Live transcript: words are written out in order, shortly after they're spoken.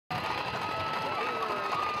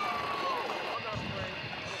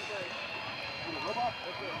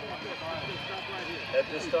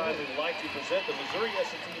This time we'd like to present the Missouri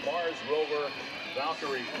S&T Mars Rover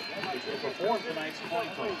Valkyrie, which will perform tonight's coin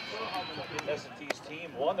toss. S&T's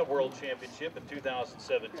team won the World Championship in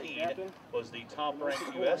 2017, was the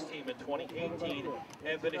top-ranked U.S. team in 2018,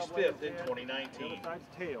 and finished 5th in 2019.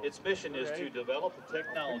 Its mission is to develop the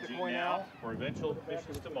technology now for eventual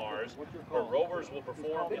missions to Mars, where rovers will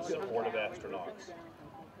perform in support of astronauts.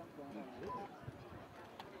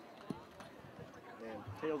 And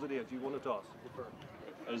tails it is. You won the toss. Defer.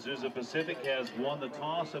 Azusa Pacific has won the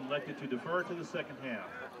toss and elected to defer to the second half.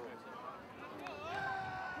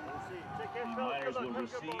 The Miners will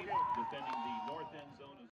receive, defending the North